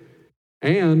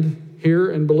 And hear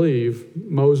and believe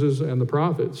Moses and the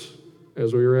prophets,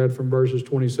 as we read from verses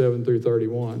 27 through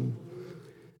 31.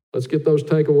 Let's get those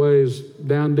takeaways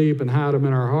down deep and hide them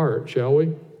in our heart, shall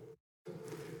we?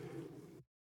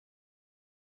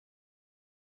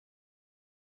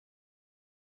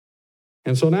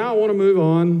 And so now I want to move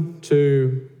on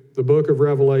to the book of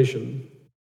Revelation.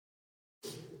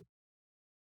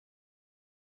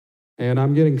 And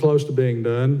I'm getting close to being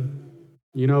done.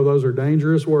 You know, those are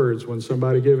dangerous words when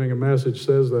somebody giving a message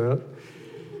says that.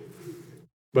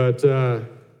 But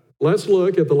let's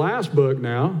look at the last book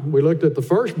now. We looked at the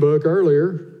first book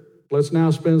earlier. Let's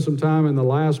now spend some time in the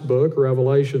last book,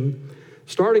 Revelation,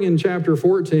 starting in chapter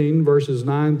 14, verses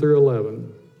 9 through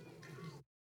 11.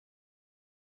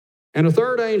 And a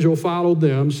third angel followed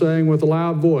them, saying with a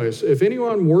loud voice, "If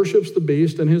anyone worships the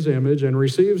beast and his image and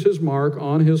receives his mark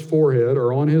on his forehead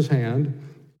or on his hand,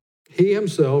 he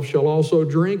himself shall also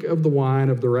drink of the wine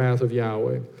of the wrath of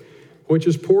Yahweh, which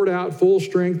is poured out full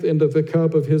strength into the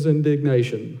cup of his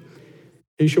indignation.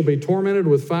 He shall be tormented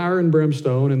with fire and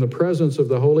brimstone in the presence of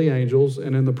the holy angels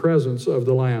and in the presence of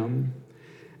the Lamb.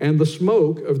 And the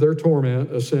smoke of their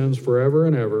torment ascends forever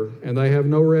and ever, and they have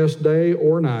no rest day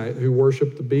or night who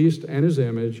worship the beast and his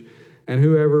image, and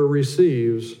whoever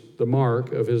receives the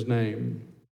mark of his name."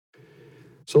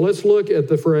 So let's look at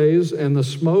the phrase, "and the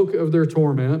smoke of their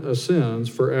torment ascends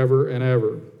forever and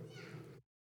ever."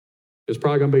 It's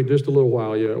probably going to be just a little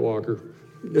while yet, Walker.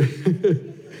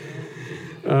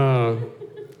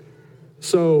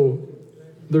 So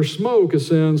their smoke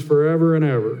ascends forever and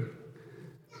ever.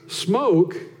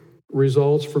 Smoke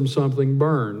results from something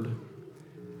burned.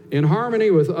 In harmony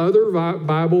with other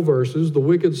Bible verses, the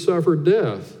wicked suffer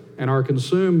death and are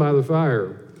consumed by the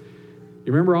fire.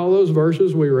 You remember all those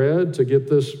verses we read to get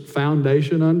this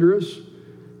foundation under us?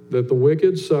 That the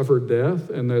wicked suffer death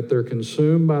and that they're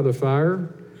consumed by the fire?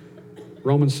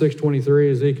 Romans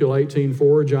 6:23, Ezekiel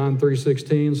 18:4, John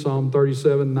 3:16, Psalm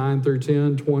 37, 9 through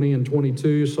 10, 20 and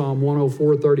 22, Psalm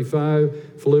 104:35,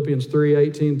 Philippians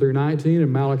 3:18 through 19,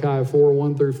 and Malachi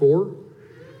 4:1 through 4.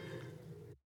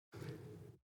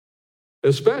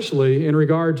 Especially in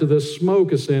regard to this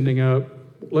smoke ascending up,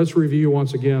 let's review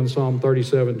once again Psalm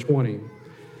 37:20.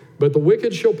 "But the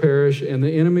wicked shall perish, and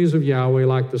the enemies of Yahweh,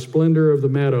 like the splendor of the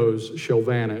meadows, shall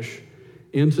vanish.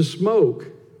 Into smoke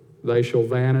they shall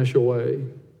vanish away."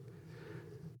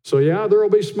 So yeah, there will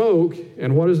be smoke.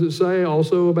 And what does it say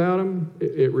also about them?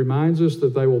 It reminds us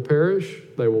that they will perish,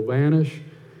 they will vanish.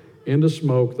 Into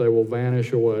smoke they will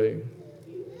vanish away.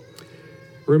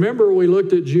 Remember, we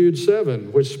looked at Jude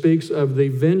 7, which speaks of the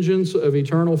vengeance of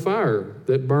eternal fire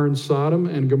that burned Sodom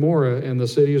and Gomorrah and the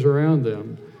cities around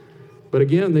them. But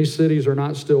again, these cities are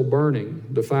not still burning.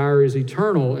 The fire is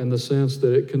eternal in the sense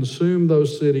that it consumed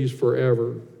those cities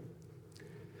forever.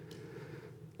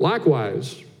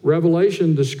 Likewise,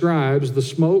 Revelation describes the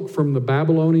smoke from the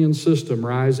Babylonian system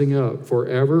rising up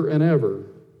forever and ever.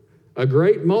 A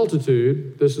great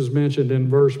multitude, this is mentioned in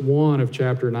verse 1 of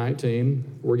chapter 19.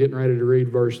 We're getting ready to read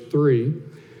verse 3.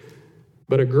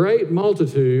 But a great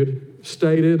multitude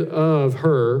stated of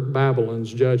her,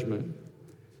 Babylon's judgment.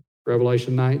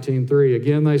 Revelation 19:3.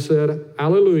 Again they said,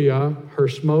 "Alleluia, her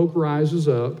smoke rises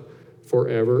up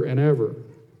forever and ever."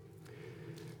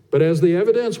 But as the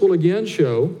evidence will again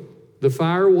show, the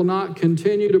fire will not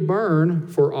continue to burn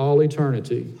for all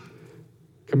eternity.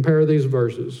 Compare these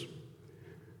verses.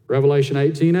 Revelation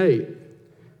 18:8.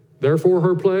 "Therefore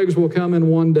her plagues will come in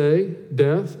one day,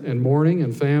 death and mourning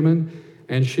and famine,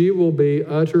 and she will be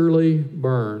utterly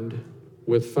burned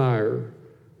with fire.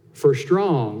 For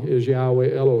strong is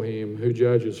Yahweh Elohim who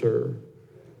judges her."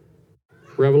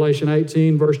 Revelation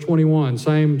 18, verse 21,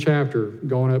 same chapter,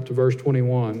 going up to verse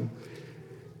 21.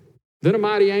 "Then a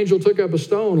mighty angel took up a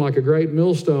stone like a great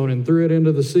millstone and threw it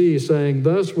into the sea, saying,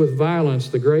 'Thus with violence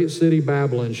the great city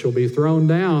Babylon shall be thrown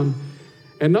down.'"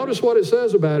 And notice what it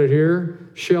says about it here,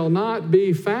 "shall not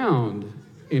be found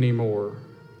anymore."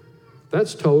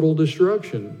 That's total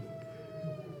destruction.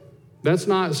 That's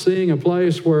not seeing a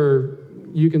place where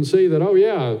you can see that, oh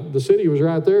yeah, the city was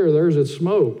right there, there's its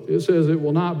smoke. It says it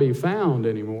will not be found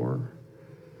anymore.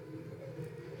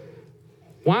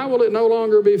 Why will it no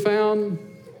longer be found?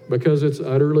 Because it's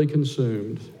utterly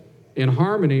consumed, in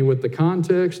harmony with the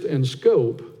context and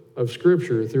scope of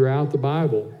Scripture throughout the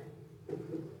Bible.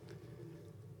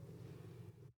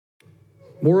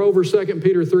 Moreover, 2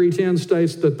 Peter 3:10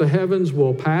 states that the heavens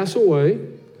will pass away,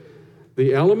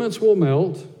 the elements will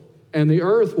melt, and the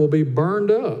earth will be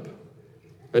burned up.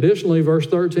 Additionally, verse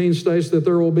 13 states that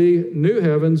there will be new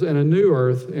heavens and a new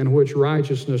earth in which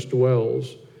righteousness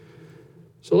dwells.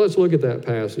 So let's look at that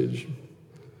passage.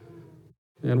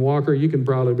 And Walker, you can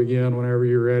probably begin whenever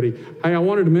you're ready. Hey, I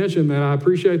wanted to mention that I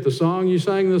appreciate the song you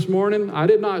sang this morning. I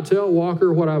did not tell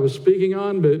Walker what I was speaking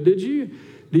on, but do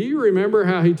you remember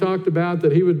how he talked about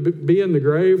that he would be in the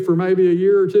grave for maybe a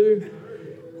year or two?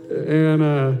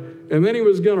 And then he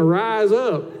was going to rise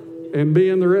up and be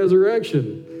in the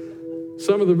resurrection.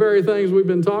 Some of the very things we've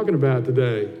been talking about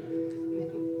today.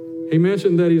 He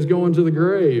mentioned that he's going to the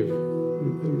grave,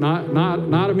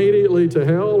 not immediately to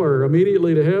hell or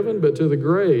immediately to heaven, but to the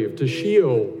grave, to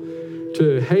Sheol,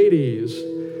 to Hades,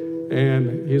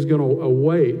 and he's going to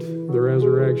await the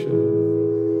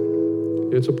resurrection.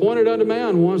 It's appointed unto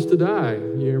man once to die.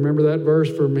 You remember that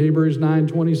verse from Hebrews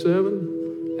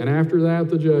 9:27? And after that,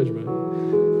 the judgment.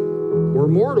 We're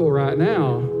mortal right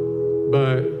now,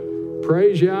 but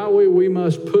praise Yahweh, we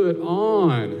must put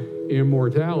on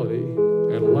immortality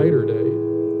at a later date.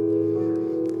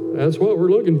 That's what we're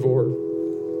looking for.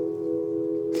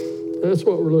 That's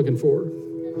what we're looking for.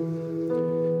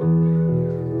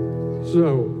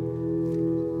 So,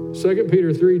 2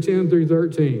 Peter 3:10 through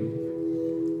 13.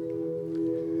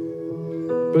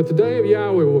 But the day of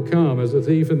Yahweh will come as a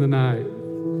thief in the night,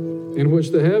 in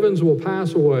which the heavens will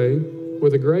pass away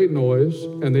with a great noise,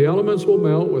 and the elements will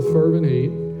melt with fervent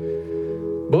heat.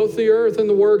 Both the earth and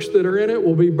the works that are in it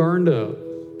will be burned up.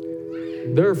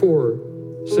 Therefore,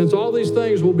 since all these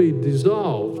things will be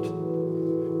dissolved,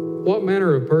 what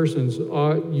manner of persons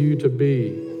ought you to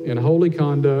be in holy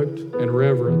conduct and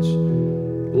reverence,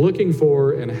 looking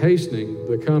for and hastening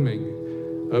the coming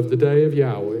of the day of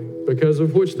Yahweh, because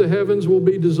of which the heavens will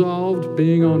be dissolved,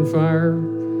 being on fire,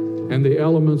 and the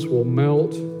elements will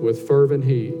melt with fervent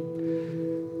heat.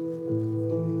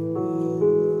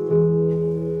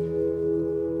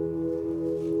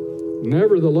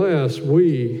 Nevertheless,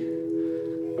 we,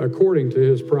 according to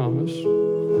his promise,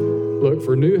 look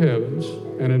for new heavens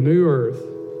and a new earth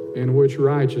in which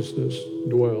righteousness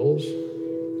dwells.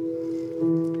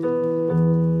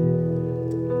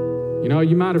 You know,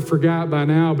 you might have forgot by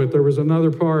now, but there was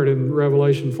another part in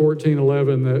Revelation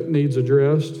 14:11 that needs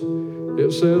addressed.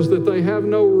 It says that they have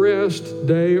no rest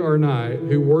day or night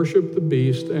who worship the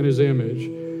beast and his image,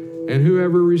 and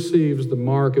whoever receives the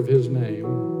mark of his name.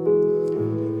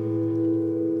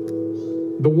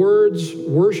 The words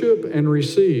worship and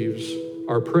receives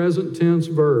are present tense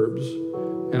verbs,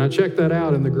 and I checked that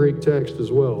out in the Greek text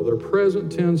as well. They're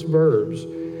present tense verbs,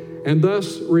 and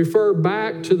thus refer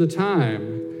back to the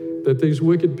time that these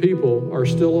wicked people are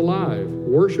still alive,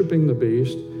 worshiping the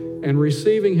beast and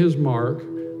receiving his mark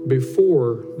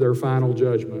before their final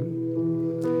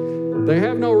judgment. They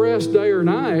have no rest day or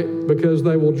night because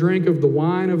they will drink of the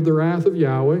wine of the wrath of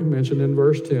Yahweh, mentioned in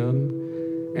verse 10,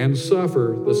 and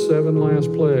suffer the 7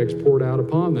 last plagues poured out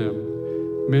upon them,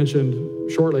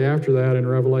 mentioned shortly after that in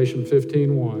Revelation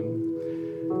 15:1.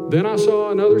 Then I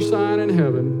saw another sign in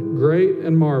heaven, great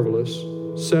and marvelous,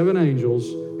 7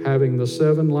 angels having the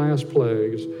 7 last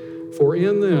plagues, for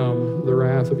in them the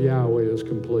wrath of Yahweh is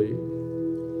complete.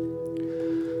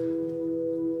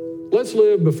 Let's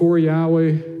live before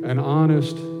Yahweh an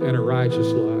honest and a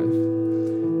righteous life.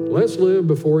 Let's live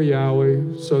before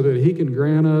Yahweh so that he can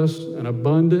grant us an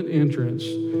abundant entrance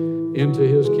into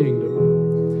his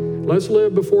kingdom. Let's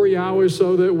live before Yahweh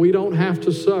so that we don't have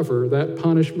to suffer that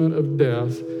punishment of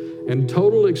death and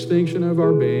total extinction of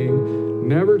our being,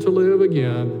 never to live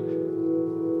again,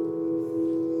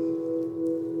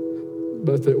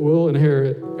 but that we'll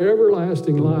inherit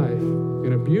everlasting life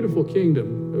in a beautiful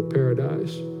kingdom of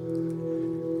paradise.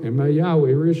 And may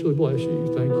Yahweh richly bless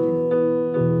you. Thank you.